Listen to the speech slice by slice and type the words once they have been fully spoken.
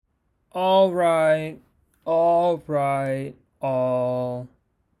All right, all right, all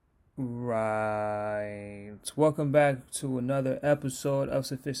right. Welcome back to another episode of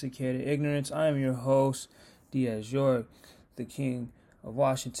Sophisticated Ignorance. I am your host, Diaz York, the King of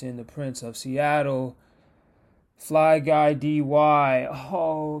Washington, the Prince of Seattle, Fly Guy DY.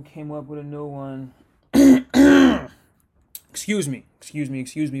 Oh, came up with a new one. excuse me,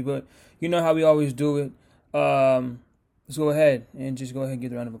 but you know how we always do it. Let's go ahead and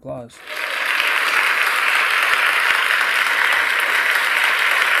give the round of applause.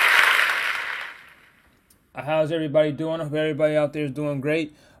 How's everybody doing? I hope everybody out there is doing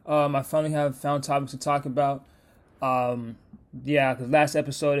great. I finally have found topics to talk about. Um, yeah, because last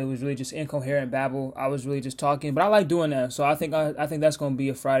episode it was really just incoherent babble. I was really just talking, but I like doing that. So I think that's going to be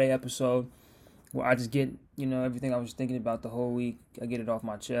a Friday episode where I just get everything I was thinking about the whole week. I get it off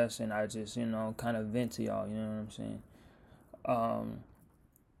my chest, and I just kind of vent to y'all. You know what I'm saying? Um,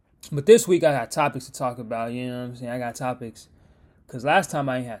 but this week I got topics to talk about. You know what I'm saying? I got topics because last time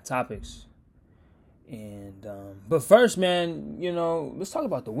I ain't had topics. And but first, man, let's talk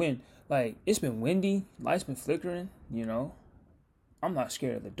about the wind. Like, it's been windy, lights been flickering. I'm not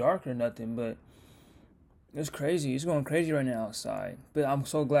scared of the dark or nothing, but it's crazy. It's going crazy right now outside. But I'm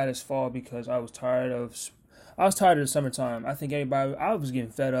so glad it's fall because I was tired of the summertime. I think I was getting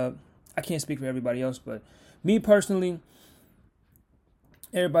fed up. I can't speak for everybody else, but me personally,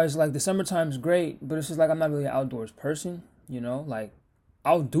 everybody's like the summertime's great, but it's just like I'm not really an outdoors person. Like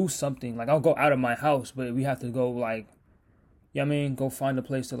I'll do something. Like I'll go out of my house, but we have to go like, go find a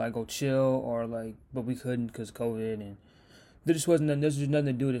place to like go chill or like, but we couldn't because COVID and there's just nothing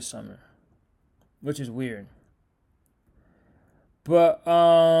to do this summer, which is weird. But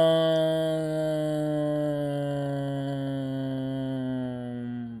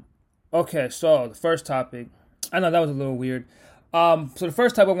okay, so the first topic, I know that was a little weird. So the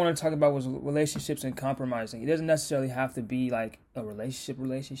first topic I wanted to talk about was relationships and compromising. It doesn't necessarily have to be like a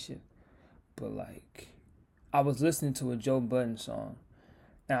relationship, but like I was listening to a Joe Budden song.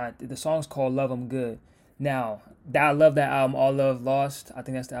 Now the song's called "Love 'Em Good." Now I love that album, All Love Lost. I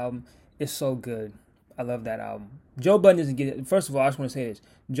think that's the album. It's so good. I love that album. Joe Budden doesn't get it. First of all, I just want to say this: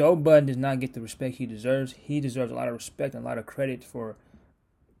 Joe Budden does not get the respect he deserves. He deserves a lot of respect and a lot of credit for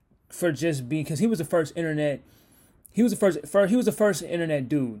just being, because he was the first internet. He was the first internet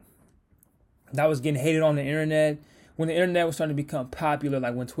dude that was getting hated on the internet when the internet was starting to become popular,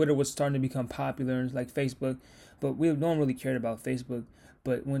 like when Twitter was starting to become popular and like Facebook. But no one really cared about Facebook.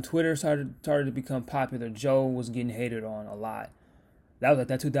 But when Twitter started to become popular, Joe was getting hated on a lot. That was like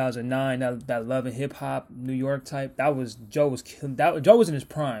that 2009, that Love and Hip Hop New York type. That was Joe was Joe was in his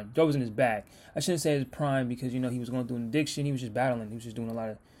prime. Joe was in his bag. I shouldn't say his prime because he was going through an addiction. He was just battling. He was just doing a lot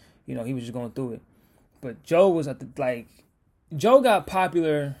of, he was just going through it. But Joe was at the like, Joe got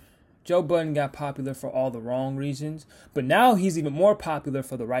popular. Joe Budden got popular for all the wrong reasons, but now he's even more popular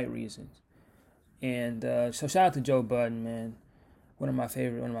for the right reasons. And so shout out to Joe Budden, man, one of my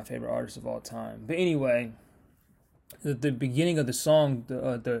favorite artists of all time. But anyway, the beginning of the song,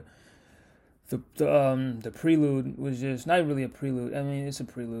 the prelude was just not really a prelude. I mean, it's a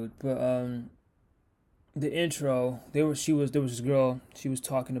prelude, but the intro, there was this girl. She was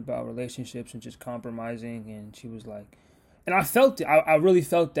talking about relationships and just compromising, and she was like, and I felt it. I really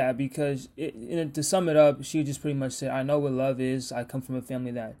felt that because to sum it up, she just pretty much said, "I know what love is. I come from a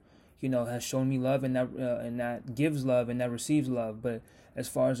family that, has shown me love and that gives love and that receives love. But as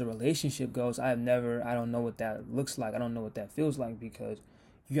far as a relationship goes, I don't know what that looks like. I don't know what that feels like because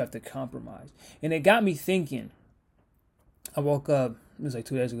you have to compromise." And it got me thinking. I woke up. It was like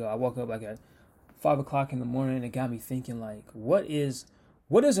 2 days ago. I woke up like at 5 o'clock in the morning, and it got me thinking like, what is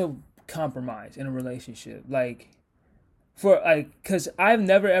a compromise in a relationship? Like, for like, because I've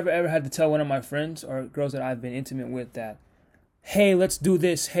never ever had to tell one of my friends or girls that I've been intimate with that, hey, let's do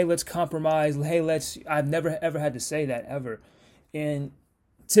this. Hey, let's compromise. Hey, I've never ever had to say that ever. And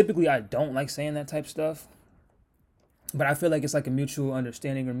typically I don't like saying that type of stuff, but I feel like it's like a mutual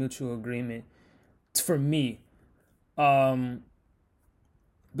understanding or mutual agreement for me. Um,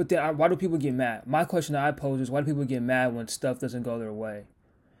 but then why do people get mad? My question that I pose is, why do people get mad when stuff doesn't go their way?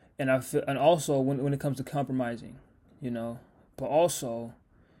 And also when it comes to compromising, you know. But also,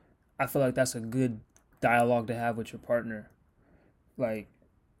 I feel like that's a good dialogue to have with your partner, like,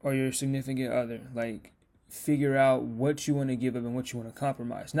 or your significant other. Like, figure out what you want to give up and what you want to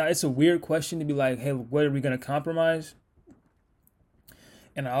compromise. Now, it's a weird question to be like, hey, what are we gonna compromise?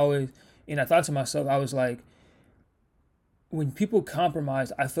 And I thought to myself, I was like, when people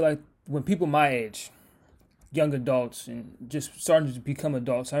compromise, I feel like when people my age, young adults and just starting to become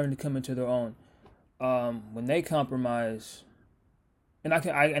adults, starting to come into their own, when they compromise, And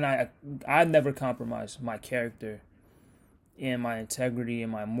I never compromise my character and my integrity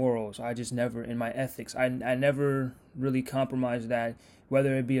and my morals. I just never, in my ethics, I never really compromise that,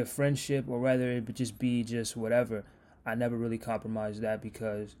 whether it be a friendship or whether it just be just whatever. I never really compromise that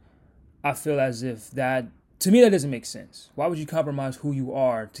because I feel as if that, to me, that doesn't make sense. Why would you compromise who you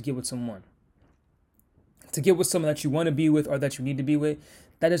are to get with someone? To get with someone that you want to be with or that you need to be with,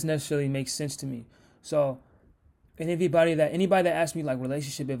 that doesn't necessarily make sense to me. So, and anybody that asks me like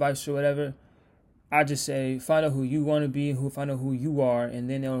relationship advice or whatever, I just say find out who you want to be, find out who you are, and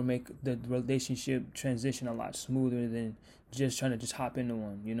then it'll make the relationship transition a lot smoother than just trying to just hop into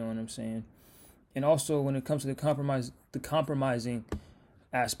one. You know what I'm saying? And also when it comes to the compromising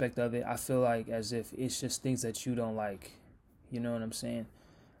aspect of it, I feel like as if it's just things that you don't like. You know what I'm saying?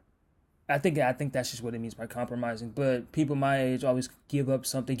 I think that's just what it means by compromising. But people my age always give up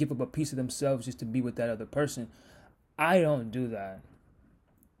a piece of themselves just to be with that other person. I don't do that.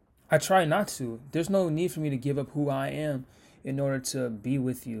 I try not to. There's no need for me to give up who I am in order to be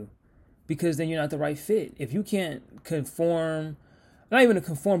with you, because then you're not the right fit. If you can't conform, not even to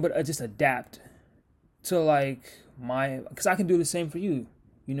conform, but just adapt to like because I can do the same for you.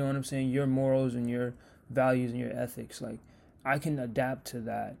 You know what I'm saying? Your morals and your values and your ethics, like I can adapt to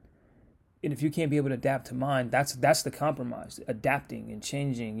that. And if you can't be able to adapt to mine, that's the compromise, adapting and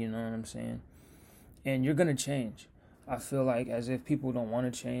changing. You know what I'm saying? And you're gonna change. I feel like as if people don't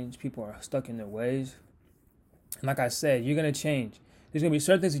want to change, people are stuck in their ways. And like I said, you're gonna change. There's gonna be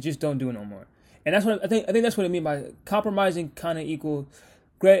certain things you just don't do no more. And that's what I think that's what I mean by compromising. Kind of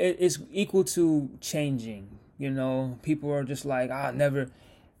it's equal to changing. You know, people are just like, I'll never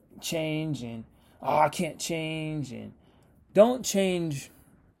change, and I can't change, and don't change.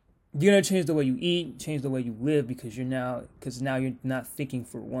 You're gonna change the way you eat, change the way you live, because now you're not thinking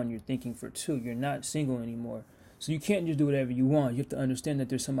for one, you're thinking for two. You're not single anymore. So you can't just do whatever you want. You have to understand that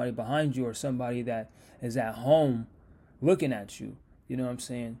there's somebody behind you or somebody that is at home looking at you. You know what I'm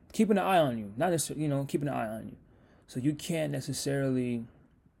saying? Keeping an eye on you. Not necessarily, keeping an eye on you. So you can't necessarily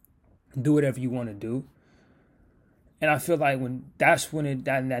do whatever you want to do. And I feel like that's what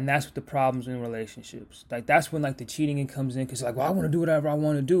the problems in relationships. Like that's when like the cheating comes in, because like, well, I want to do whatever I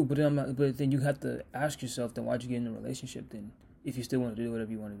want to do, but then you have to ask yourself, then why'd you get in a relationship then, if you still want to do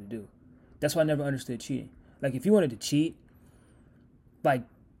whatever you wanted to do? That's why I never understood cheating. Like, if you wanted to cheat, like,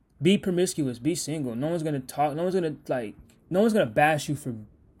 be promiscuous, be single. No one's going to talk. No one's going to bash you for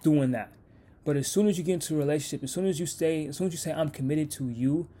doing that. But as soon as you get into a relationship, as soon as you say, I'm committed to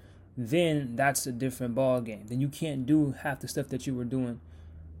you, then that's a different ball game. Then you can't do half the stuff that you were doing,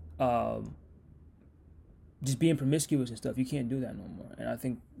 just being promiscuous and stuff. You can't do that no more. And I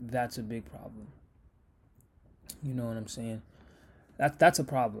think that's a big problem. You know what I'm saying? That's a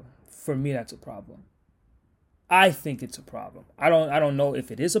problem. For me, that's a problem. I think it's a problem. I don't know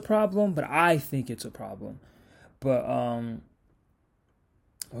if it is a problem, but I think it's a problem. But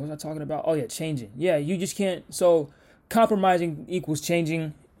what was I talking about? Oh yeah, changing. Yeah, you just can't. So compromising equals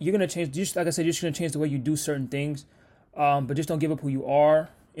changing. You're gonna change. Just like I said, you're just gonna change the way you do certain things. But just don't give up who you are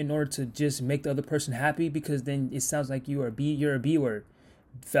in order to just make the other person happy, because then it sounds like you're a B word,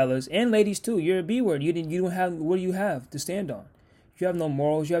 fellas and ladies too. You're a B word. You don't have, what do you have to stand on? You have no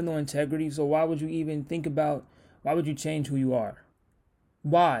morals. You have no integrity. So why would you even think about? Why would you change who you are?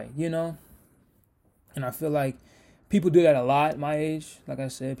 Why? And I feel like people do that a lot at my age. Like I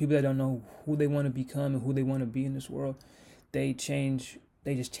said, people that don't know who they want to become and who they want to be in this world, they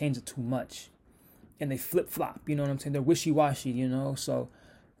just change it too much. And they flip-flop, you know what I'm saying? They're wishy-washy, So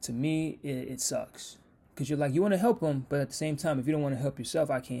to me, it sucks. Because you're like, you want to help them, but at the same time, if you don't want to help yourself,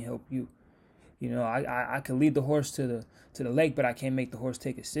 I can't help you. I could lead the horse to the lake, but I can't make the horse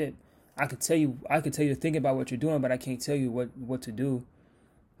take a sip. I could tell you to think about what you're doing, but I can't tell you what to do.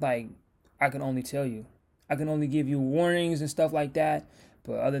 Like, I can only tell you. I can only give you warnings and stuff like that.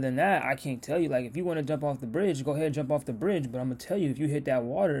 But other than that, I can't tell you. Like, if you want to jump off the bridge, go ahead and jump off the bridge. But I'm going to tell you, if you hit that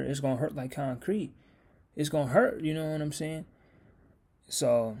water, it's going to hurt like concrete. It's going to hurt, you know what I'm saying?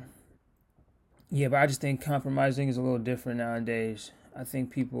 So, yeah, but I just think compromising is a little different nowadays. I think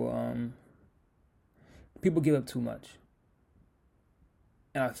people give up too much.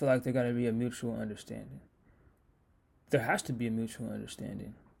 And I feel like there got to be a mutual understanding. There has to be a mutual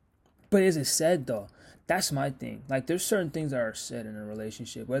understanding. But is it said, though? That's my thing. Like, there's certain things that are said in a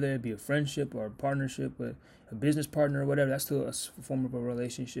relationship, whether it be a friendship or a partnership with a business partner or whatever. That's still a form of a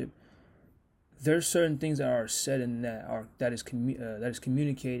relationship. There's certain things that are said in that is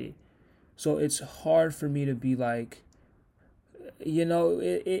communicated. So it's hard for me to be like,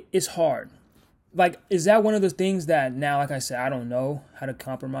 it's hard. Like, is that one of those things that now, like I said, I don't know how to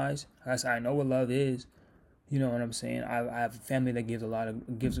compromise? Like I said, I know what love is. You know what I'm saying? I have a family that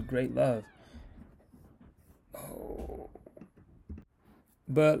gives a great love. Oh.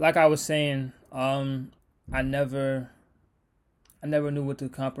 But like I was saying, I never I never knew what to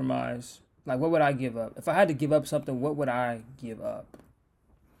compromise. Like, what would I give up? If I had to give up something, what would I give up?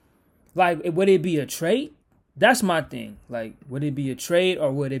 Like, would it be a trait? That's my thing. Like, would it be a trait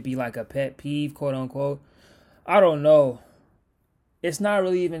or would it be like a pet peeve, quote unquote? I don't know. It's not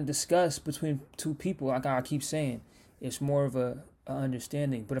really even discussed between two people. Like I keep saying, it's more of a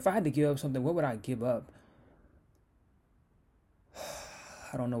understanding. But if I had to give up something, what would I give up?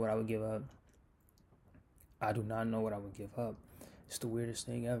 I don't know what I would give up. I do not know what I would give up. It's the weirdest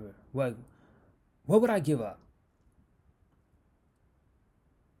thing ever. What would I give up?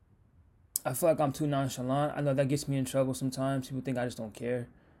 I feel like I'm too nonchalant. I know that gets me in trouble sometimes. People think I just don't care.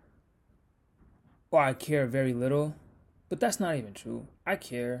 Or I care very little. But that's not even true. I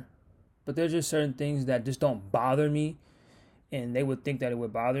care. But there's just certain things that just don't bother me. And they would think that it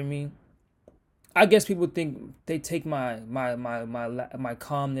would bother me. I guess people think they take my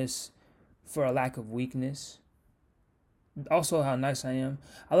calmness for a lack of weakness. Also, how nice I am.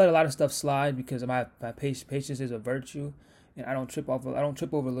 I let a lot of stuff slide because my patience is a virtue, and I don't trip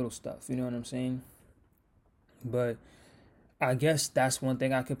over little stuff. You know what I'm saying? But I guess that's one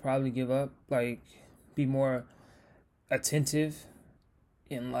thing I could probably give up. Like, be more attentive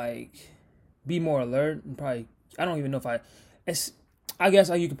and like be more alert and probably I don't even know if I guess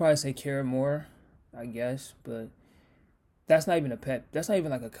you could probably say care more. I guess, but that's not even a pet. That's not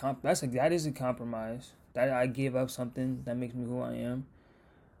even like a that is a compromise. That I give up something that makes me who I am.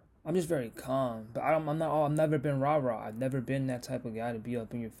 I'm just very calm, but I'm not. I've never been rah rah. I've never been that type of guy to be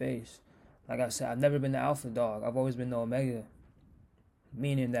up in your face. Like I said, I've never been the alpha dog. I've always been the omega,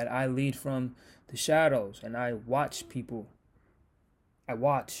 meaning that I lead from the shadows and I watch people. I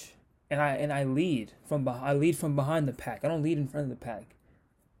watch and I lead from behind the pack. I don't lead in front of the pack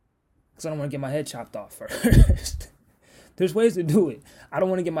because I don't want to get my head chopped off first. There's ways to do it. I don't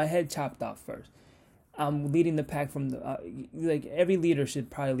want to get my head chopped off first. I'm leading the pack from the like every leader should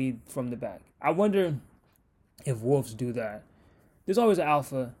probably lead from the back. I wonder if wolves do that. There's always an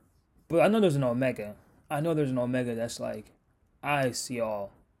alpha, but I know there's an omega. I know there's an omega that's like, I see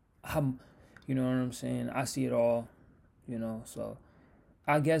all. You know what I'm saying? I see it all. You know, so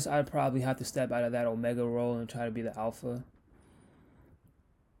I guess I'd probably have to step out of that omega role and try to be the alpha.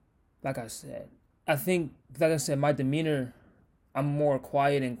 Like I said, my demeanor, I'm more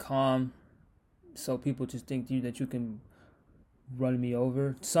quiet and calm. So people just think that you can run me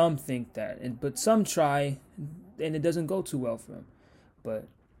over. Some think that, but some try, and it doesn't go too well for them. But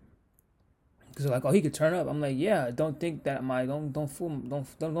because they're like, oh, he could turn up. I'm like, yeah. Don't think that don't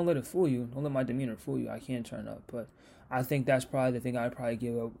let it fool you. Don't let my demeanor fool you. I can't turn up, but I think that's probably the thing I'd probably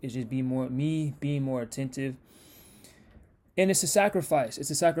give up is just being more attentive. And it's a sacrifice. It's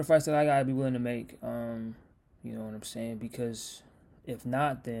a sacrifice that I gotta be willing to make. You know what I'm saying? Because if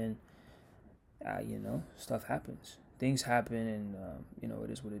not, then stuff happens. Things happen, and it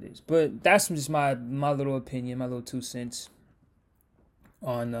is what it is. But that's just my little opinion, my little 2 cents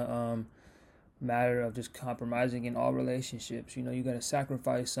on the matter of just compromising in all relationships. You got to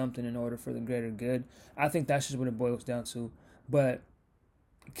sacrifice something in order for the greater good. I think that's just what it boils down to. But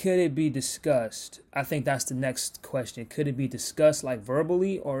could it be discussed? I think that's the next question. Could it be discussed like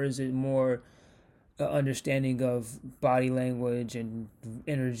verbally, or is it more understanding of body language and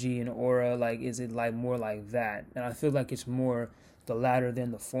energy and aura? Like, is it like more like that? And I feel like it's more the latter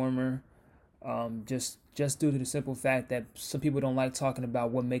than the former. Just due to the simple fact that some people don't like talking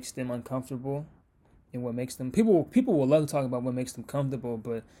about what makes them uncomfortable, and what makes them people will love to talk about what makes them comfortable,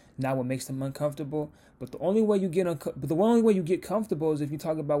 but not what makes them uncomfortable. But the only way you get comfortable is if you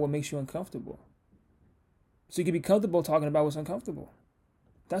talk about what makes you uncomfortable. So you can be comfortable talking about what's uncomfortable.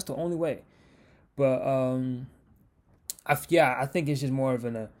 That's the only way. But I think it's just more of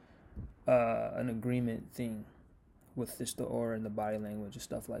an agreement thing with just the aura and the body language and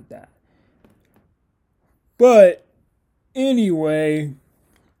stuff like that. But anyway,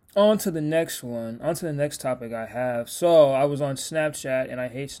 on to the next topic I have. So I was on Snapchat, and I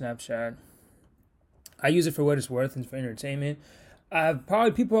hate Snapchat. I use it for what it's worth and for entertainment.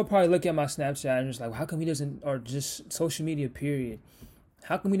 People will probably look at my Snapchat and just like, how come he doesn't, or just social media period,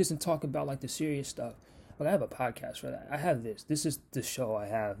 how come he doesn't talk about like the serious stuff? Like, I have a podcast for that. I have this. This is the show I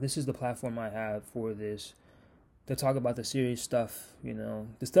have. This is the platform I have for this, to talk about the serious stuff,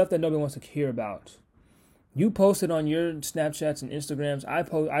 the stuff that nobody wants to hear about. You post it on your Snapchats and Instagrams.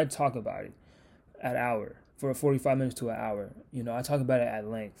 I talk about it at hour for 45 minutes to an hour. I talk about it at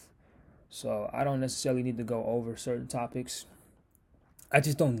length. So I don't necessarily need to go over certain topics. I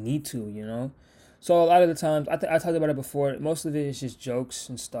just don't need to, So a lot of the times, I talked about it before. Most of it is just jokes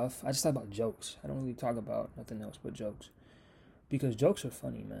and stuff. I just talk about jokes. I don't really talk about nothing else but jokes because jokes are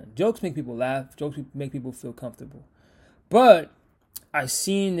funny, man. Jokes make people laugh. Jokes make people feel comfortable. But I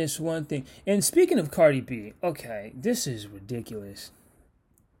seen this one thing. And speaking of Cardi B, okay, this is ridiculous.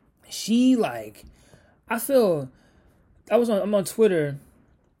 She like, I feel I'm on Twitter.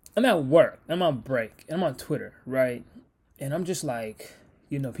 I'm at work. I'm on break. And I'm on Twitter, right? And I'm just like,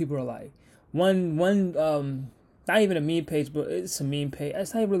 people are like, one not even a meme page, but it's a meme page.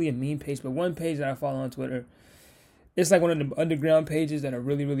 It's not really a meme page, but one page that I follow on Twitter. It's like one of the underground pages that are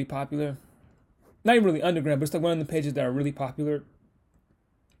really, really popular. Not even really underground, but it's like one of the pages that are really popular.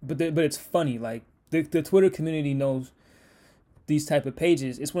 But it's funny. Like the Twitter community knows these type of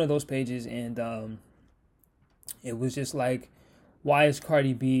pages. It's one of those pages, and it was just like, why is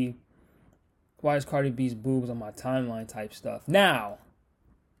Cardi B's boobs on my timeline type stuff? Now,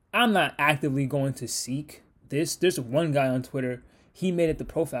 I'm not actively going to seek this. There's one guy on Twitter. He made it the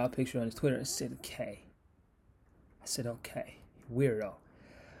profile picture on his Twitter. I said, okay. Weirdo.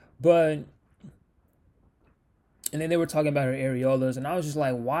 But, and then they were talking about her areolas, and I was just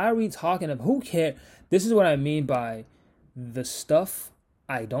like, why are we talking about, who cares? This is what I mean by the stuff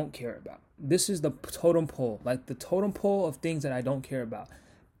I don't care about. This is the totem pole, like the totem pole of things that I don't care about.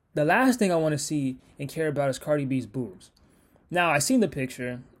 The last thing I want to see and care about is Cardi B's boobs. Now, I seen the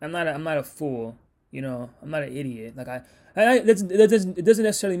picture. I'm not a fool, I'm not an idiot. Like it doesn't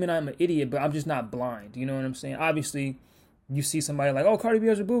necessarily mean I'm an idiot, but I'm just not blind. You know what I'm saying? Obviously, you see somebody like, oh, Cardi B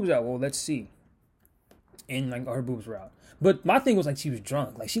has her boobs out. Well, let's see. And like her boobs were out. But my thing was like she was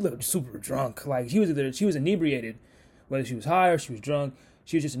drunk. Like she looked super drunk. Like she was inebriated, whether she was high or she was drunk.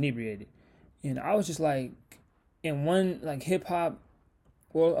 She was just inebriated. And I was just like, in one like hip hop.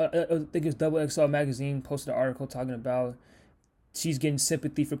 Well, I think it's Double XL magazine posted an article talking about she's getting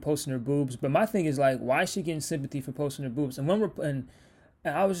sympathy for posting her boobs. But my thing is like, why is she getting sympathy for posting her boobs? And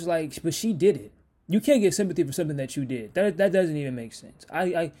I was just like, but she did it. You can't get sympathy for something that you did. That doesn't even make sense.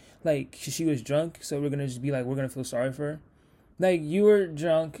 I like she was drunk, so we're gonna just be like, we're gonna feel sorry for her. Like you were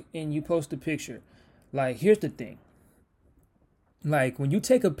drunk and you post a picture. Like here's the thing. Like when you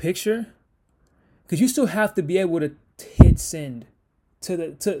take a picture, because you still have to be able to hit send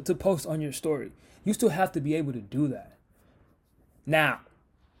to post on your story. You still have to be able to do that. Now,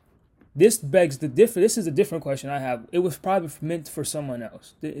 this is a different question I have. It was probably meant for someone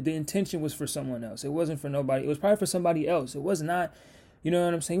else. The intention was for someone else. It wasn't for nobody. It was probably for somebody else. It was not, you know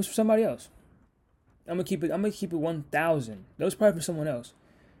what I'm saying? It was for somebody else. I'm gonna keep it 1,000. That was probably for someone else.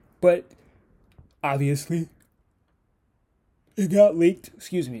 But obviously, it got leaked.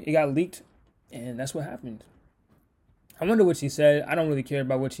 It got leaked, and that's what happened. I wonder what she said. I don't really care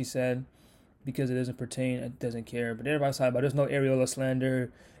about what she said because it doesn't pertain. It doesn't care. But everybody's talking about there's no areola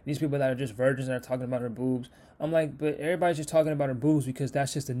slander. These people that are just virgins that are talking about her boobs. I'm like, but everybody's just talking about her boobs because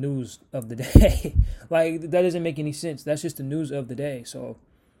that's just the news of the day. Like, that doesn't make any sense. That's just the news of the day. So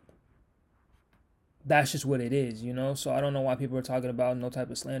that's just what it is, So I don't know why people are talking about no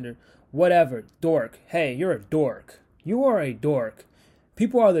type of slander. Whatever. Dork. Hey, you're a dork. You are a dork.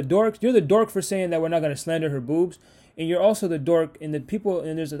 People are the dorks. You're the dork for saying that we're not going to slander her boobs. And you're also the dork, and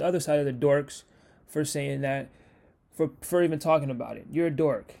there's the other side of the dorks for saying that, for even talking about it. You're a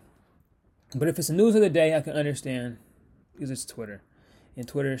dork. But if it's the news of the day, I can understand because it's Twitter. And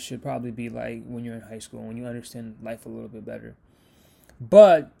Twitter should probably be like when you're in high school, when you understand life a little bit better.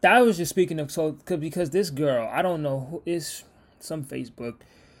 But that was just speaking of, because this girl, I don't know who is, some Facebook,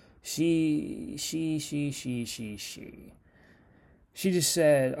 she just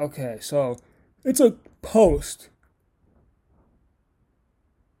said, okay, so it's a post.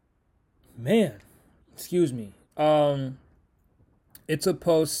 Man, excuse me. It's a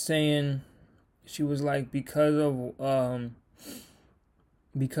post saying she was like because of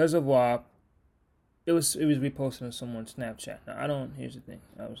WAP. It was reposted on someone's Snapchat. Now here's the thing.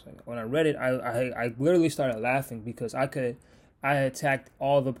 I was like, when I read it, I literally started laughing because I attacked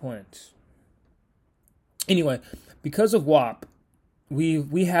all the points. Anyway, because of WAP,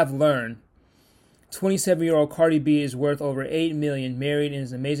 we have learned 27-year-old Cardi B is worth over $8 million, married and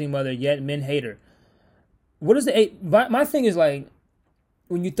is an amazing mother, yet men hate her. What is the eight? My thing is like,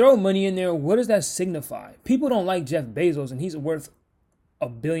 when you throw money in there, what does that signify? People don't like Jeff Bezos, and he's worth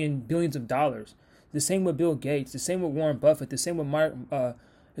billions of dollars. The same with Bill Gates. The same with Warren Buffett. The same with Mike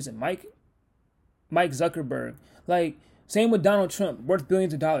Zuckerberg. Like, same with Donald Trump, worth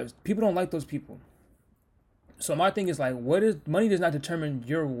billions of dollars. People don't like those people. So my thing is like, money does not determine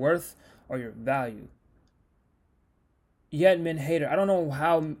your worth or your value. Yet men hate her. I don't know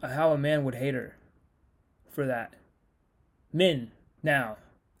how a man would hate her for that. Men, now,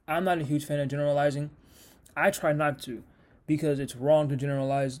 I'm not a huge fan of generalizing. I try not to, because it's wrong to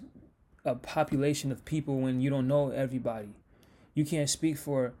generalize a population of people when you don't know everybody. You can't speak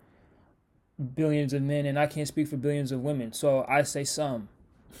for billions of men, and I can't speak for billions of women. So I say some.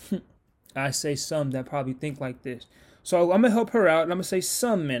 I say some that probably think like this. So I'm going to help her out, and I'm going to say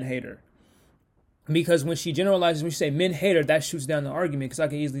some men hate her. Because when she generalizes, when she say men hate her, that shoots down the argument. Because I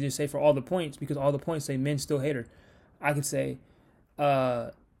can easily just say for all the points, because all the points say men still hate her. I could say,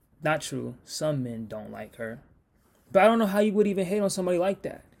 not true. Some men don't like her. But I don't know how you would even hate on somebody like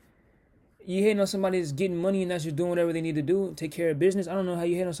that. You hate on somebody that's getting money and that's just doing whatever they need to do, take care of business. I don't know how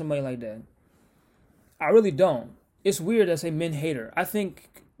you hate on somebody like that. I really don't. It's weird that I say men hate her. I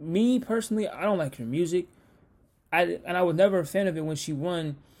think, me personally, I don't like her music. I was never a fan of it when she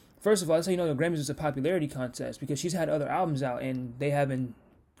won. First of all, that's how you know the Grammys is a popularity contest, because she's had other albums out and they haven't,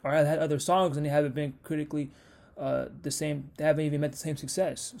 or had other songs and they haven't been critically the same. They haven't even met the same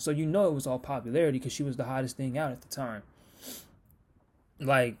success. So you know it was all popularity because she was the hottest thing out at the time.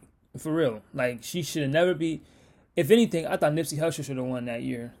 Like, for real. Like, she should have never be. If anything, I thought Nipsey Hussle should have won that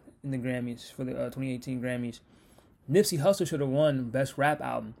year in the Grammys, for the 2018 Grammys. Nipsey Hussle should have won Best Rap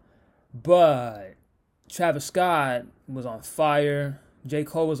Album. But Travis Scott was on fire. J.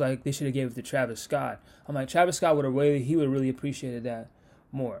 Cole was like, they should have gave it to Travis Scott. I'm like, Travis Scott would have really appreciated that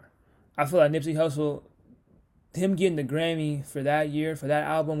more. I feel like Nipsey Hussle, him getting the Grammy for that year, for that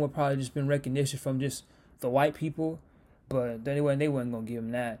album, would probably just been recognition from just the white people. But they wasn't going to give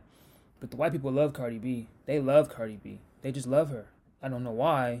him that. But the white people love Cardi B. They love Cardi B. They just love her. I don't know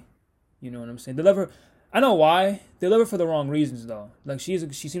why. You know what I'm saying? They love her. I know why. They love her for the wrong reasons, though. Like, she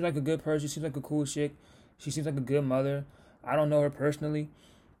seems like a good person. She seems like a cool chick. She seems like a good mother. I don't know her personally.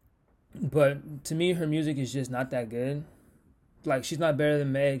 But to me, her music is just not that good. Like, she's not better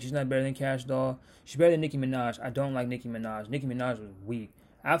than Meg. She's not better than Cash Doll. She's better than Nicki Minaj. I don't like Nicki Minaj. Nicki Minaj was weak.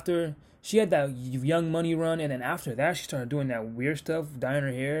 After she had that Young Money run, and then after that, she started doing that weird stuff, dyeing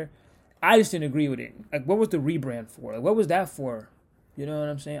her hair. I just didn't agree with it. Like, what was the rebrand for? Like, what was that for? You know what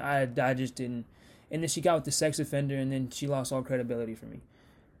I'm saying? I just didn't. And then she got with the sex offender, and then she lost all credibility for me.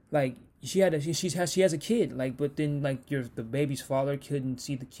 Like, she has a kid. Like, but then, like, the baby's father couldn't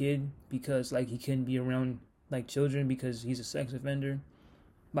see the kid because, like, he couldn't be around, like, children because he's a sex offender.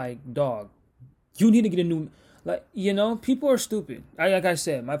 Like, dog, you need to get a new. Like, you know, people are stupid. Like I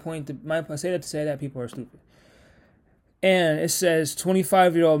said, I say that to say that people are stupid. And it says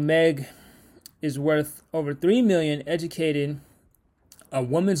 25-year-old Meg is worth over $3 million, educated, a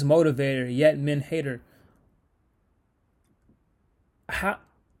woman's motivator, yet men hate her. How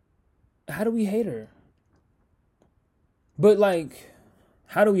do we hate her? But, like,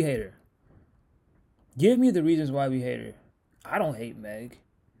 how do we hate her? Give me the reasons why we hate her. I don't hate Meg.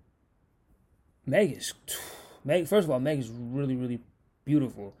 First of all, Meg is really, really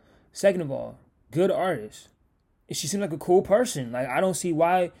beautiful. Second of all, good artist. She seems like a cool person. Like, I don't see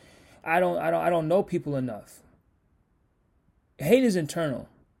why. I don't know people enough. Hate is internal.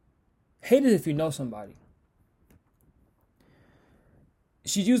 Hate is if you know somebody.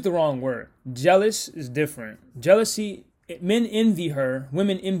 She used the wrong word. Jealous is different. Jealousy, men envy her.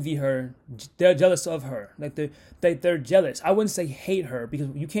 Women envy her. They're jealous of her. Like, they're jealous. I wouldn't say hate her, because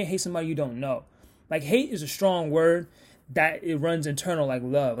you can't hate somebody you don't know. Like, hate is a strong word that it runs internal, like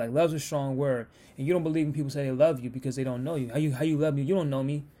love. Like, love's a strong word. And you don't believe when people say they love you because they don't know you. How you love me? You don't know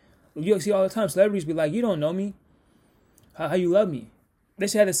me. You see all the time celebrities be like, you don't know me. How you love me? They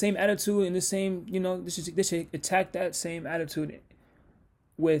should have the same attitude and the same, you know, they should attack that same attitude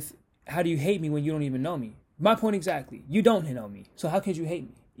with, how do you hate me when you don't even know me? My point exactly. You don't know me. So how could you hate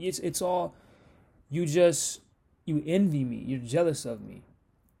me? It's all, you envy me. You're jealous of me.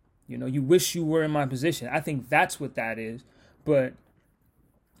 You know, you wish you were in my position. I think that's what that is. But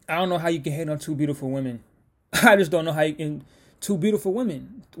I don't know how you can hate on two beautiful women. I just don't know how you can. Two beautiful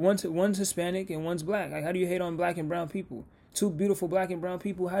women. One's Hispanic and one's black. Like, how do you hate on black and brown people? Two beautiful black and brown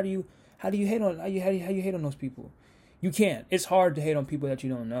people. How do you hate on how you hate on those people? You can't. It's hard to hate on people that you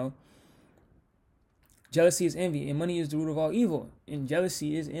don't know. Jealousy is envy, and money is the root of all evil. And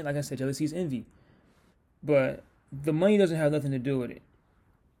jealousy is, like I said, jealousy is envy. But the money doesn't have nothing to do with it.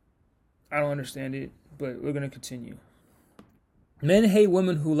 I don't understand it, but we're going to continue. Men hate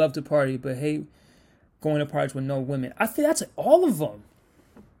women who love to party, but hate going to parties with no women. I think that's all of them.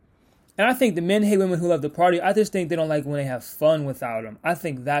 And I think the men hate women who love to party. I just think they don't like when they have fun without them. I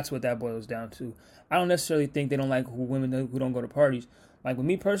think that's what that boils down to. I don't necessarily think they don't like women who don't go to parties. Like, with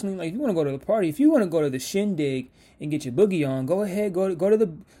me personally, like, if you want to go to the party, if you want to go to the shindig and get your boogie on, go ahead, go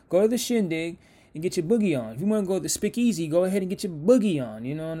to the shindig and get your boogie on. If you want to go to the speakeasy, go ahead and get your boogie on.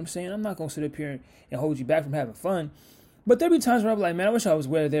 You know what I'm saying? I'm not going to sit up here and hold you back from having fun. But there be times where I'm like, man, I wish I was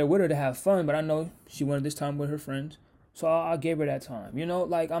there with her to have fun, but I know she wanted this time with her friends. So I gave her that time. You know,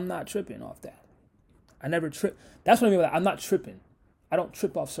 like, I'm not tripping off that. I never trip. That's what I mean. Like, I'm not tripping. I don't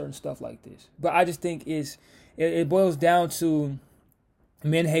trip off certain stuff like this. But I just think it boils down to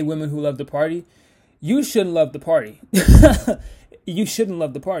men hate women who love the party. You shouldn't love the party. You shouldn't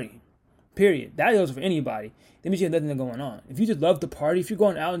love the party. Period. That goes for anybody. That means you have nothing going on. If you just love the party, if you're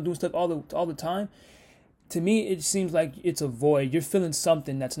going out and doing stuff all the time, to me it seems like it's a void. You're feeling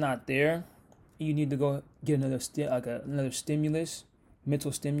something that's not there. You need to go get another stimulus,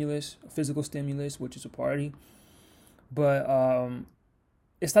 mental stimulus, physical stimulus, which is a party. But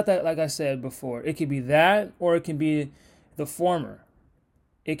it's not that, like I said before, it could be that, or it can be the former.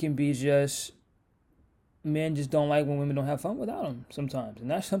 It can be just men just don't like when women don't have fun without them sometimes. And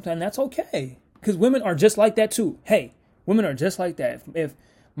that's okay. Because women are just like that too. Hey, women are just like that. If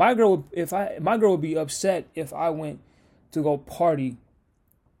my girl would be upset if I went to go party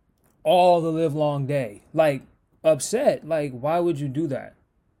all the live long day. Like, upset. Like, why would you do that?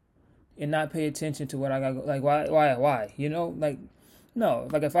 And not pay attention to what I got. Like, why? You know, like, no.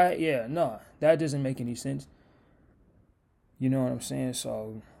 Like, no, that doesn't make any sense. You know what I'm saying?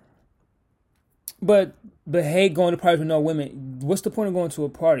 So, but hate going to parties with no women. What's the point of going to a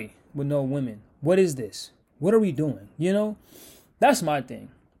party with no women? What is this? What are we doing? You know, that's my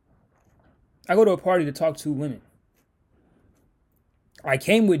thing. I go to a party to talk to women. I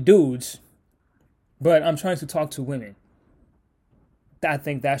came with dudes, but I'm trying to talk to women. I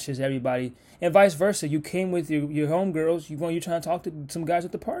think that's just everybody. And vice versa. You came with your homegirls. You're trying to talk to some guys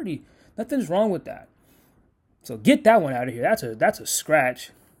at the party. Nothing's wrong with that. So get that one out of here. That's a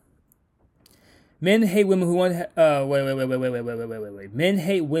scratch. Men hate women who want. Wait. Men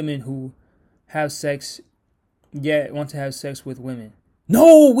hate women who have sex, yet want to have sex with women.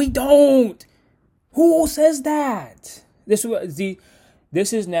 No, we don't. Who says that? This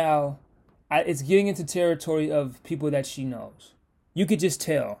is now. It's getting into territory of people that she knows. You could just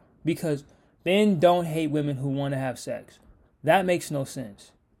tell, because men don't hate women who want to have sex. That makes no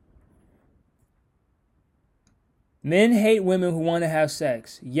sense. Men hate women who want to have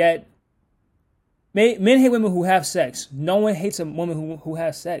sex, yet men hate women who have sex. No one hates a woman who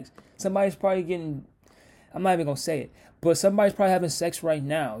has sex. Somebody's probably getting, I'm not even going to say it, but somebody's probably having sex right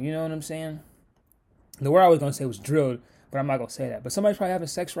now. You know what I'm saying? The word I was going to say was drilled, but I'm not going to say that. But somebody's probably having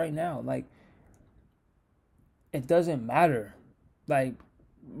sex right now. Like, it doesn't matter. Like,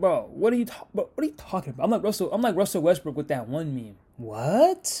 bro, what are you talking about? I'm like Russell Westbrook with that one meme.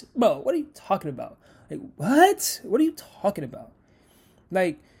 What? Bro, what are you talking about? Like, what? What are you talking about?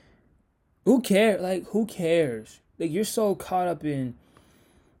 Like, who cares? Like, who cares? Like, you're so caught up in,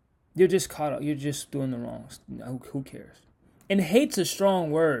 you're just caught up. You're just doing the wrong. Who cares? And hate's a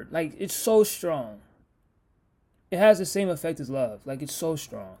strong word. Like, it's so strong. It has the same effect as love. Like, it's so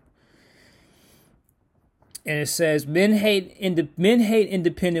strong. And it says, men hate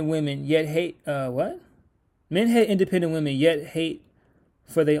independent women, yet hate, what? Men hate independent women, yet hate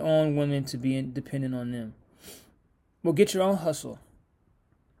for their own women to be dependent on them. Well, get your own hustle.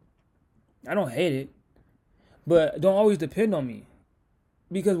 I don't hate it, but don't always depend on me.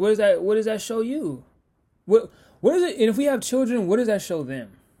 Because what does that show you? What is it? And if we have children, what does that show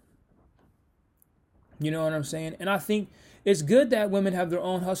them? You know what I'm saying? And I think it's good that women have their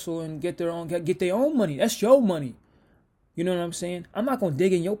own hustle and get their own money. That's your money. You know what I'm saying? I'm not gonna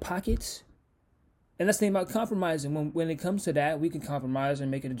dig in your pockets. And that's the thing about compromising. When it comes to that, we can compromise and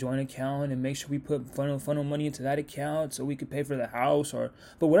make it a joint account and make sure we put funnel money into that account so we can pay for the house.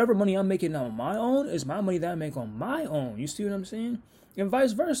 But whatever money I'm making on my own is my money that I make on my own. You see what I'm saying? And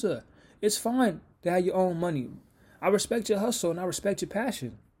vice versa. It's fine to have your own money. I respect your hustle and I respect your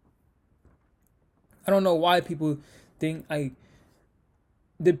passion. I don't know why people think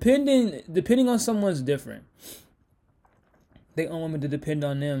depending on someone's different. They want women to depend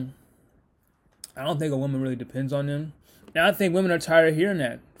on them. I don't think a woman really depends on them. And I think women are tired of hearing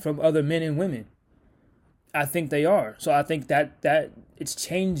that from other men and women. I think they are. So I think that it's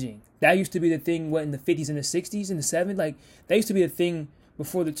changing. That used to be the thing, in the 50s and the 60s and the 70s? Like, that used to be a thing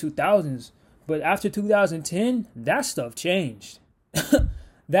before the 2000s. But after 2010, that stuff changed.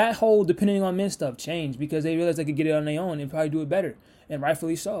 That whole depending on men stuff changed because they realized they could get it on their own and probably do it better. And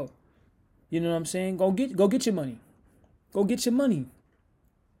rightfully so. You know what I'm saying? Go get your money. Go get your money.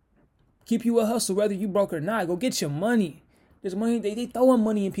 Keep you a hustle, whether you broke or not. Go get your money. There's money. They throwing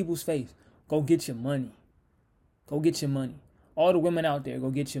money in people's face. Go get your money. Go get your money. All the women out there, go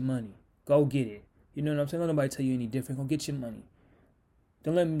get your money. Go get it. You know what I'm saying? Don't nobody tell you any different. Go get your money.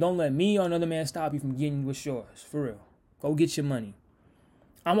 Don't let me or another man stop you from getting what's yours. For real. Go get your money.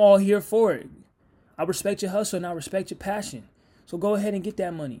 I'm all here for it. I respect your hustle and I respect your passion. So go ahead and get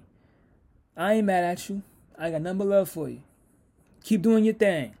that money. I ain't mad at you. I got nothing but love for you. Keep doing your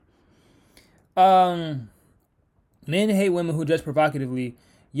thing. Men hate women who dress provocatively,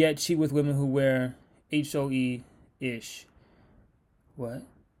 yet cheat with women who wear HOE-ish. What?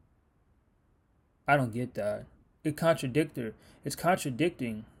 I don't get that. It's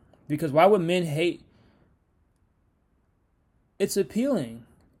contradicting. Because why would men hate? It's appealing.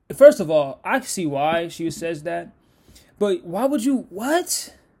 First of all, I see why she says that. But why would you?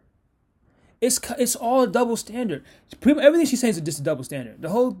 What? It's all a double standard. Everything she's saying is just a double standard. The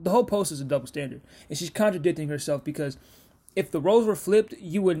whole post is a double standard, and she's contradicting herself because if the roles were flipped,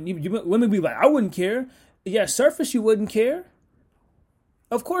 women would be like, I wouldn't care. Yeah, surface you wouldn't care.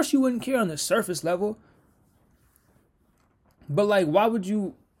 Of course you wouldn't care on the surface level. But like, why would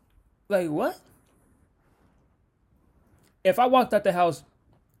you? Like what? If I walked out the house,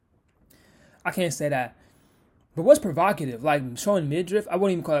 I can't say that. But what's provocative? Like showing midriff, I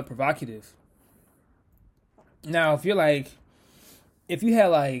wouldn't even call that provocative. Now, if you had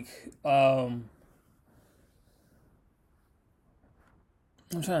like, I'm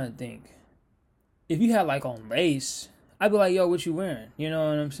trying to think. If you had like on lace, I'd be like, yo, what you wearing? You know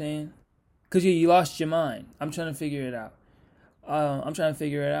what I'm saying? Because you lost your mind. I'm trying to figure it out.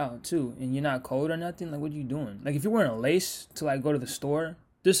 Too. And you're not cold or nothing. Like, what are you doing? Like, if you're wearing a lace to like go to the store,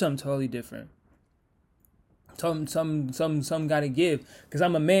 there's something totally different. Some gotta give. Because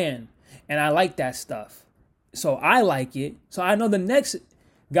I'm a man and I like that stuff. So I like it. So I know the next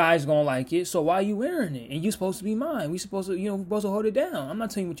guy's gonna like it. So why are you wearing it? And you're supposed to be mine. We're supposed to hold it down. I'm not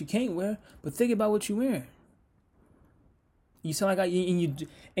telling you what you can't wear, but think about what you're wearing. You sound like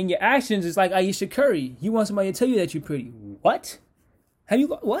and your actions is like Ayesha Curry. You want somebody to tell you that you're pretty. What?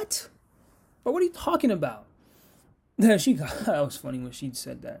 What? But what are you talking about? That was funny when she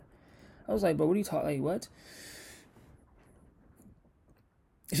said that. I was like, bro, what are you talking? Like, what?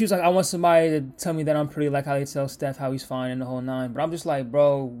 She was like, I want somebody to tell me that I'm pretty, like how they tell Steph how he's fine and the whole nine. But I'm just like,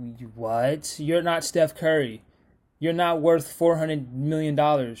 bro, what? You're not Steph Curry. You're not worth $400 million.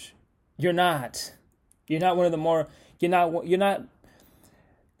 You're not. You're not one of the more. You're not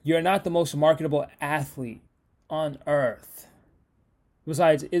the most marketable athlete on earth.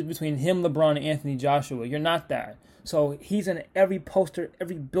 Besides, it's between him, LeBron, and Anthony Joshua. You're not that. So he's in every poster,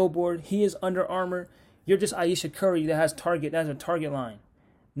 every billboard. He is Under Armour. You're just Ayesha Curry that has Target. That's a Target line.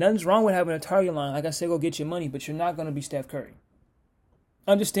 Nothing's wrong with having a Target line. Like I said, go get your money, but you're not going to be Steph Curry.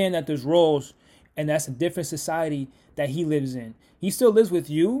 Understand that there's roles, and that's a different society that he lives in. He still lives with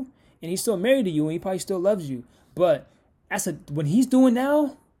you, and he's still married to you, and he probably still loves you. But what he's doing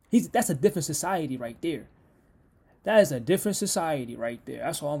now, that's a different society right there. That is a different society right there.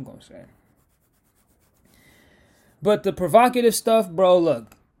 That's all I'm going to say. But the provocative stuff, bro,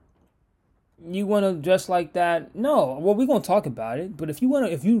 look. You want to dress like that? No. Well, we're going to talk about it. But if you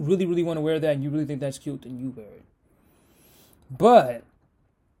really, really want to wear that and you really think that's cute, then you wear it. But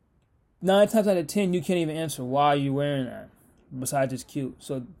 9 times out of 10, you can't even answer why you're wearing that. Besides, it's cute.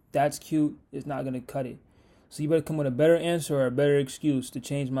 So that's cute. It's not going to cut it. So you better come with a better answer or a better excuse to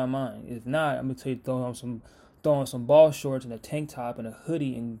change my mind. If not, I'm going to tell you to throw on some ball shorts and a tank top and a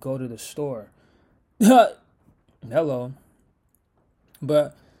hoodie and go to the store. Hello.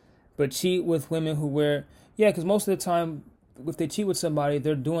 But cheat with women who wear... Yeah, because most of the time, if they cheat with somebody,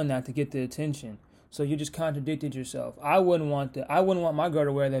 they're doing that to get the attention. So you just contradicted yourself. I wouldn't want my girl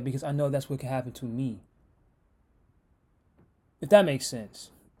to wear that because I know that's what could happen to me. If that makes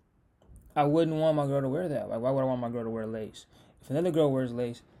sense. I wouldn't want my girl to wear that. Like, why would I want my girl to wear lace? If another girl wears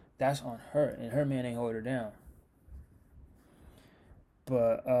lace, that's on her, and her man ain't hold her down.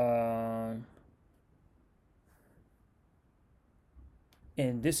 But,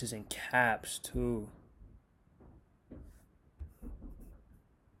 and this is in caps, too.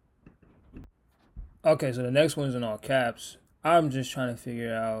 Okay, so the next one's in all caps. I'm just trying to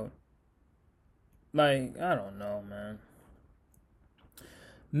figure out, like, I don't know, man.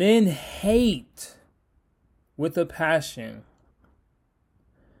 Men hate with a passion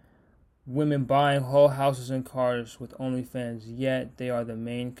women buying whole houses and cars with OnlyFans, yet they are the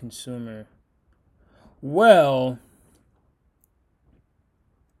main consumer. Well,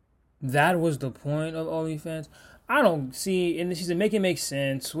 that was the point of OnlyFans. I don't see, and she said, make it make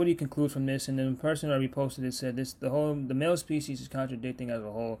sense. What do you conclude from this? And then the person who reposted it said the male species is contradicting as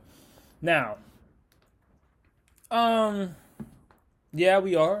a whole. Now, yeah,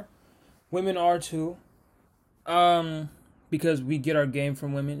 we are. Women are too. Because we get our game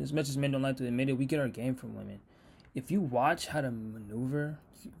from women. As much as men don't like to admit it, we get our game from women. If you watch how to maneuver,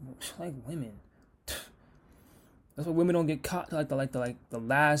 like women. That's why women don't get caught like the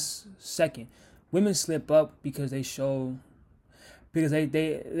last second. Women slip up because they don't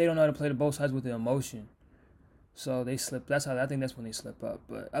know how to play the both sides with the emotion. So they slip. I think that's when they slip up.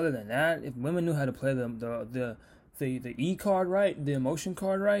 But other than that, if women knew how to play the E card right, the emotion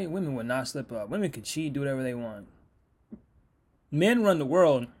card right, women would not slip up. Women could cheat, do whatever they want. Men run the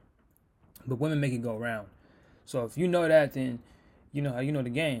world, but women make it go round. So if you know that, then you know the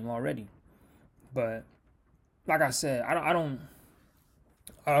game already. But like I said, I don't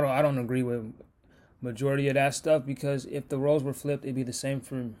agree with majority of that stuff, because if the roles were flipped, it'd be the same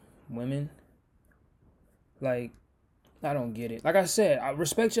for women. Like, I don't get it. Like I said, I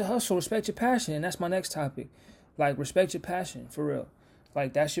respect your hustle, respect your passion, and that's my next topic. Like, respect your passion, for real.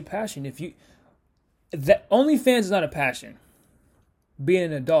 Like, that's your passion. OnlyFans is not a passion. Being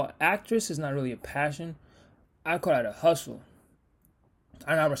an adult actress is not really a passion. I call it a hustle.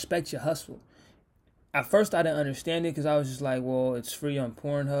 And I respect your hustle. At first, I didn't understand it because I was just like, well, it's free on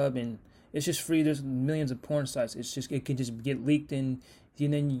Pornhub and it's just free. There's millions of porn sites. It can just get leaked and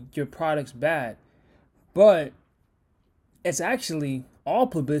then your product's bad. But it's actually, all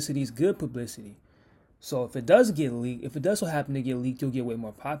publicity is good publicity. So if it does get leaked, if it does so happen to get leaked, you'll get way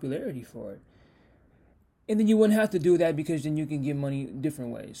more popularity for it. And then you wouldn't have to do that because then you can get money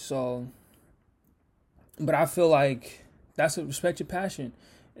different ways. So, but I feel like that's what, respect your passion.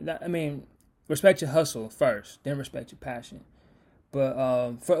 Respect your hustle first, then respect your passion. But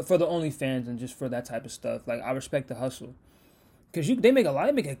for the OnlyFans and just for that type of stuff, like, I respect the hustle, because they make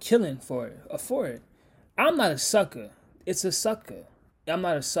a killing for it. I'm not a sucker. It's a sucker. I'm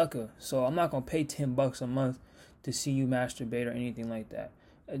not a sucker, so I'm not gonna pay $10 a month to see you masturbate or anything like that.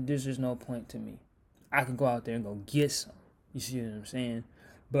 There's just no point to me. I can go out there and go get some. You see what I'm saying?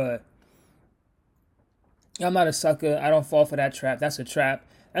 But I'm not a sucker. I don't fall for that trap. That's a trap.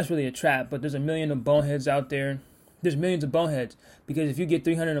 That's really a trap. But there's a million of boneheads out there. There's millions of boneheads, because if you get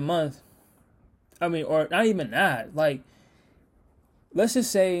 $300 a month, or not even that, like, let's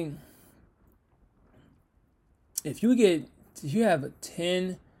just say if you have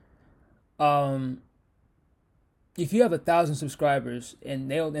 1,000 subscribers,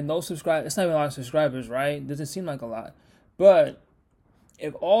 and those subscribers, it's not even a lot of subscribers, right? Doesn't seem like a lot. But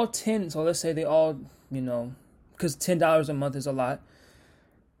if all 10, so let's say they all, because $10 a month is a lot.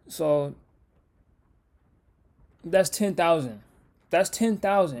 So that's 10,000. That's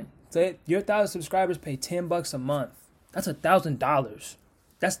 10,000. So your 1,000 subscribers pay $10 a month. That's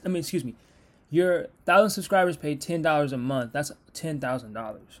 $1,000. Your 1,000 subscribers pay $10 a month. That's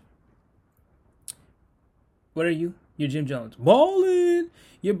 $10,000. What are you? You're Jim Jones. Balling.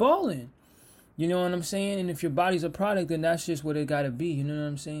 You're balling. You know what I'm saying? And if your body's a product, then that's just what it gotta be. You know what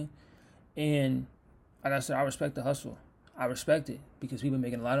I'm saying? And like I said, I respect the hustle. I respect it, because people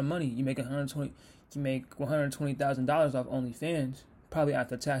making a lot of money. You make $120,000 off OnlyFans. Probably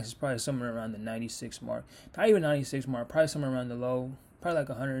after taxes, probably somewhere around the 96 mark. Not even 96 mark. Probably somewhere around the low. Probably like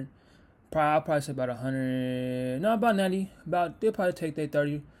 100. I'll probably say about 100. No, about 90. They'll probably take their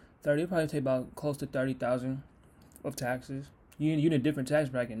 30. They'll probably take about close to 30,000 of taxes. You're in a different tax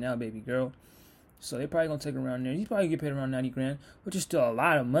bracket now, baby girl. So they're probably gonna take around there. You probably get paid around 90 grand, which is still a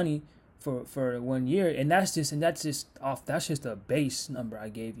lot of money for 1 year. And that's just a base number I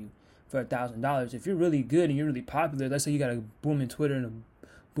gave you for $1,000. If you're really good and you're really popular, let's say you got a booming Twitter and a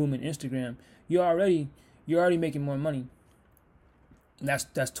booming Instagram, you're already making more money.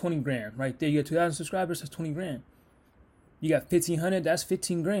 That's 20 grand right there. You got 2,000 subscribers, that's 20 grand. You got 1,500, that's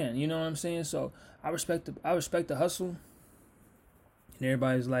 15 grand. You know what I'm saying? So I respect the hustle. And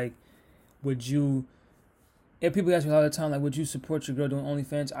everybody's like, would you? If people ask me all the time, like, would you support your girl doing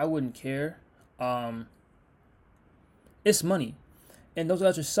OnlyFans? I wouldn't care. It's money, and those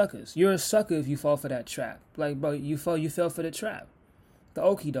guys are suckers. You're a sucker if you fall for that trap. Like, bro, you fell for the trap. The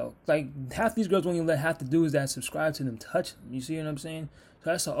okie doke. Like, half these girls won't even have to do is that subscribe to them, touch them. You see what I'm saying? So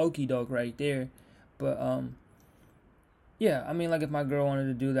that's an okie doke right there. But yeah, like, if my girl wanted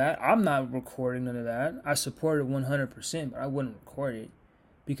to do that, I'm not recording none of that. I support it 100%, but I wouldn't record it,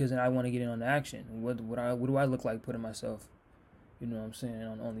 because then I want to get in on the action. What do I look like putting myself, you know what I'm saying,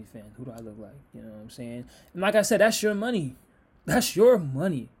 on OnlyFans? Who do I look like? You know what I'm saying? And like I said, that's your money. That's your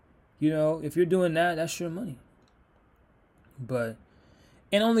money. If you're doing that, that's your money.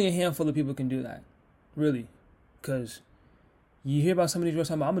 And only a handful of people can do that, really, because you hear about some of these girls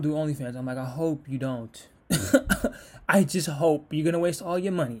talking about, I'm gonna do OnlyFans. I'm like, I hope you don't. I just hope you're gonna waste all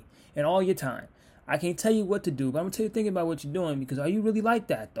your money and all your time. I can't tell you what to do, but I'm gonna tell you, think about what you're doing, because are you really like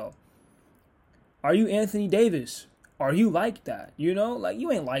that though? Are you Anthony Davis? Are you like that? Like,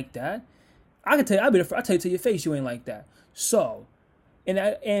 you ain't like that. I can tell you, I'll tell you to your face, you ain't like that. So,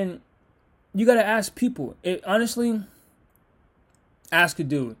 and you gotta ask people. Honestly, ask a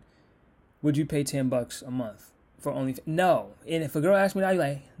dude. Would you pay $10 a month for only? No. And if a girl asked me that, I'd be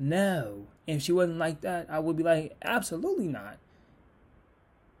like, no. And if she wasn't like that, I would be like, absolutely not.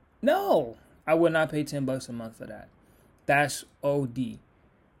 No, I would not pay $10 a month for that. That's OD,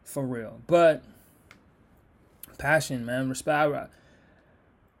 for real. But passion, man, respect.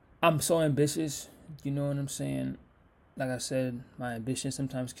 I'm so ambitious. You know what I'm saying? Like I said, my ambition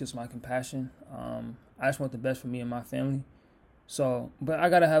sometimes kills my compassion. I just want the best for me and my family. So, but I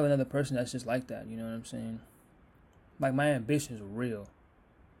gotta have another person that's just like that. You know what I'm saying? Like, my ambition is real,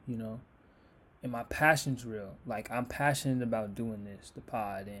 you know, and my passion's real. Like, I'm passionate about doing this, the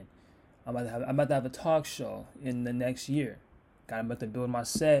pod, and I'm about to have a talk show in the next year. I'm about to build my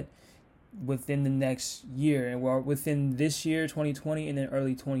set within the next year, and we're within this year, 2020, and then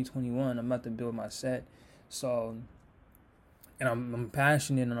early 2021. I'm about to build my set. So, and I'm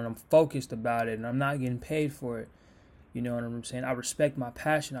passionate and I'm focused about it, and I'm not getting paid for it. You know what I'm saying? I respect my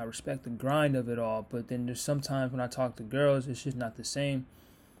passion. I respect the grind of it all. But then there's sometimes when I talk to girls, it's just not the same.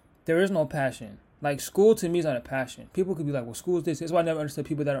 There is no passion. Like, school to me is not a passion. People could be like, well, school is this. That's why I never understood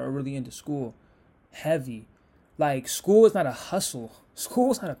people that are really into school. Heavy. Like, school is not a hustle.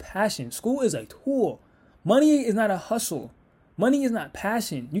 School is not a passion. School is a tool. Money is not a hustle. Money is not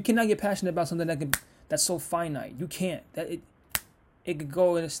passion. You cannot get passionate about something that's so finite. You can't. It could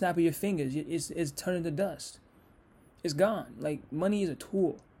go in a snap of your fingers. It's turning to dust. It's gone. Like, money is a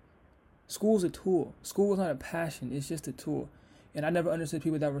tool. School is a tool. School is not a passion. It's just a tool. And I never understood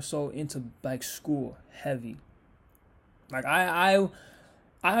people that were so into, like, school heavy. Like, I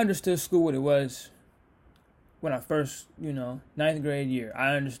understood school what it was when I first, ninth grade year.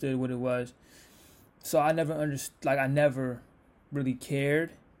 I understood what it was. So I never understood, like, I never really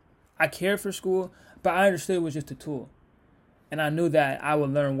cared. I cared for school, but I understood it was just a tool. And I knew that I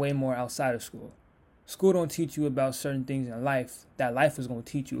would learn way more outside of school. School don't teach you about certain things in life that life is going to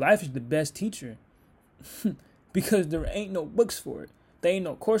teach you. Life is the best teacher because there ain't no books for it. There ain't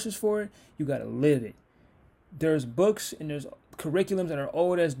no courses for it. You got to live it. There's books and there's curriculums that are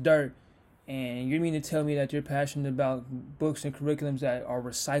old as dirt. And you mean to tell me that you're passionate about books and curriculums that are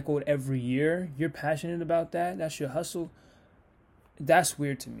recycled every year? You're passionate about that? That's your hustle? That's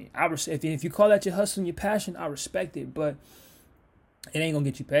weird to me. If you call that your hustle and your passion, I respect it. But it ain't going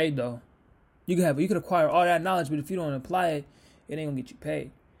to get you paid, though. You could acquire all that knowledge, but if you don't apply it, it ain't gonna get you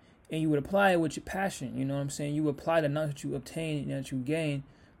paid. And you would apply it with your passion. You know what I'm saying? You apply the knowledge that you obtain and that you gain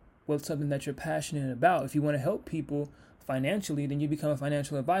with something that you're passionate about. If you want to help people financially, then you become a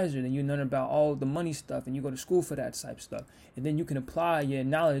financial advisor. Then you learn about all the money stuff, and you go to school for that type of stuff. And then you can apply your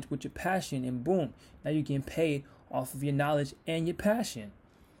knowledge with your passion, and boom, now you're getting paid off of your knowledge and your passion.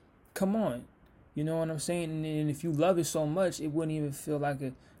 Come on, you know what I'm saying? And if you love it so much, it wouldn't even feel like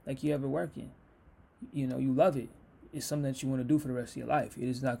you ever working. You love it. It's something that you want to do for the rest of your life. It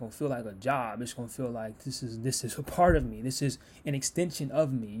is not going to feel like a job. It's going to feel like this is a part of me. This is an extension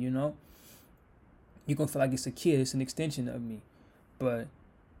of me, You're going to feel like it's a kid. It's an extension of me. But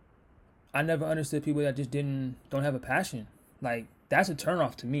I never understood people that just don't have a passion. Like, that's a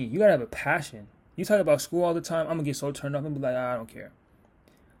turnoff to me. You got to have a passion. You talk about school all the time, I'm going to get so turned off and be like, I don't care.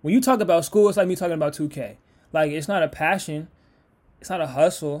 When you talk about school, it's like me talking about 2K. Like, it's not a passion. It's not a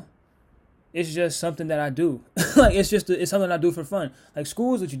hustle. It's just something that I do. Like, it's something I do for fun. Like,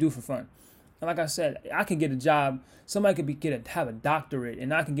 school is what you do for fun. And like I said, I can get a job. Somebody could have a doctorate,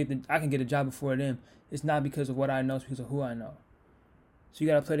 and I can get a job before them. It's not because of what I know. It's because of who I know. So you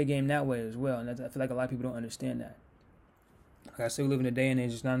got to play the game that way as well. And I feel like a lot of people don't understand that. Like I said, we live in a day and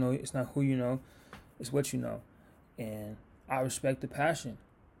age. It's not who you know. It's what you know. And I respect the passion.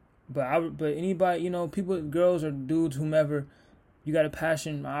 But anybody, people, girls or dudes, whomever, you got a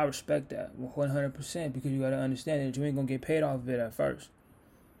passion, I respect that 100% because you got to understand that you ain't going to get paid off of it at first.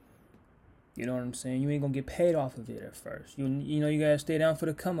 You know what I'm saying? You ain't going to get paid off of it at first. You got to stay down for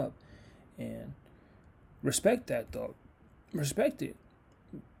the come up. And respect that, though. Respect it.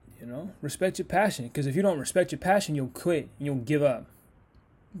 Respect your passion. Because if you don't respect your passion, you'll quit and you'll give up.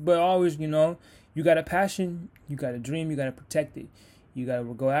 But always, you got a passion, you got a dream, you got to protect it. You got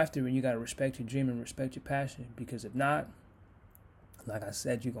to go after it, and you got to respect your dream and respect your passion. Because if not, like I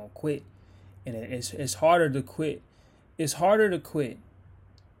said, you're going to quit. And it's harder to quit. It's harder to quit.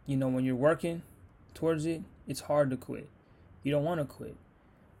 When you're working towards it, it's hard to quit. You don't want to quit.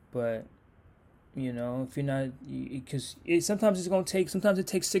 But, if you're not, because sometimes it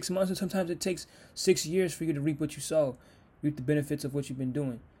takes 6 months, and sometimes it takes 6 years for you to reap what you sow, reap the benefits of what you've been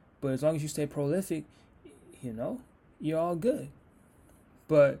doing. But as long as you stay prolific, you're all good.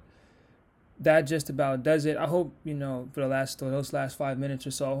 But that just about does it. I hope, for those last 5 minutes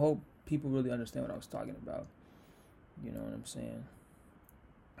or so, I hope people really understand what I was talking about. You know what I'm saying?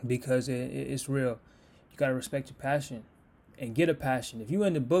 because it's real. You gotta respect your passion and get a passion. If you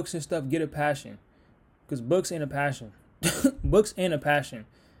into books and stuff, get a passion, because books ain't a passion. Books ain't a passion.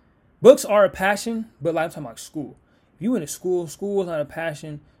 Books are a passion, but like I'm talking about school. If you into school, school is not a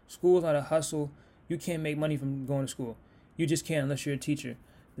passion. School is not a hustle. You can't make money from going to school. You just can't unless you're a teacher.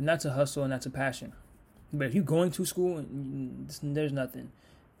 Then that's a hustle and that's a passion. But if you're going to school, there's nothing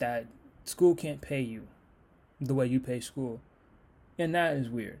that school can't pay you the way you pay school, and that is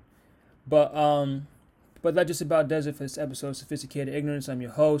weird. But that just about does it for this episode of Sophisticated Ignorance. I'm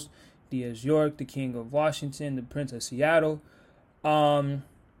your host, Diaz York, the King of Washington, the Prince of Seattle. Yeah,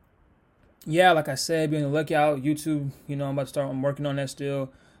 like I said, be on the lookout. YouTube, I'm working on that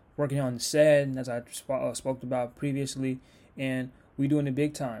still. Working on the set, as I spoke about previously. And we doing it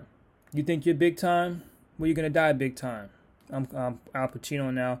big time. You think you're big time? Well, you're going to die big time. I'm Al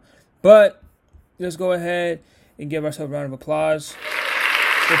Pacino now. But let's go ahead and give ourselves a round of applause.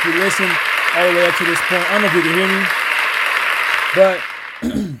 If you listen all the way up to this point, I don't know if you can hear me.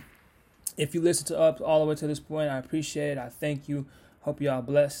 But if you listen to up all the way to this point, I appreciate it. I thank you. Hope y'all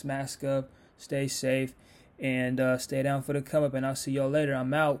blessed, mask up, stay safe, and stay down for the come up. And I'll see y'all later.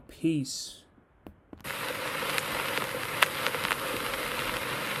 I'm out. Peace.